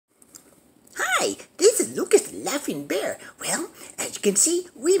Hi, this is Lucas the Laughing Bear. Well, as you can see,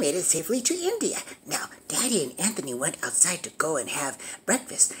 we made it safely to India. Now, Daddy and Anthony went outside to go and have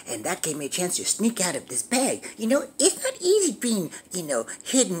breakfast, and that gave me a chance to sneak out of this bag. You know, it's not easy being,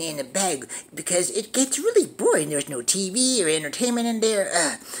 hidden in a bag because it gets really boring. There's no TV or entertainment in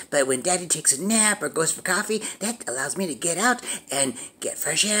there. But when Daddy takes a nap or goes for coffee, that allows me to get out and get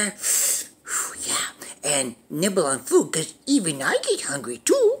fresh air. Yeah, and nibble on food, because even I get hungry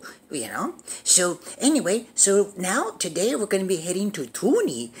too, So anyway, today we're going to be heading to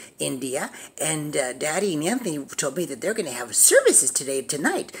Thuni, India, and Daddy and Anthony told me that they're going to have services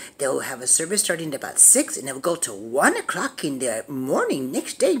tonight. They'll have a service starting at about 6, and it'll go to 1 o'clock in the morning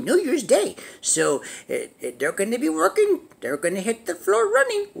next day, New Year's Day. So they're going to be working. They're going to hit the floor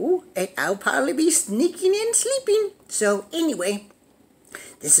running. Ooh, and I'll probably be sneaking in sleeping. So anyway,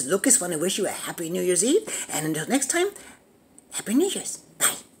 this is Lucas. Want to wish you a happy New Year's Eve, and until next time, Happy New Year's.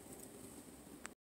 Bye.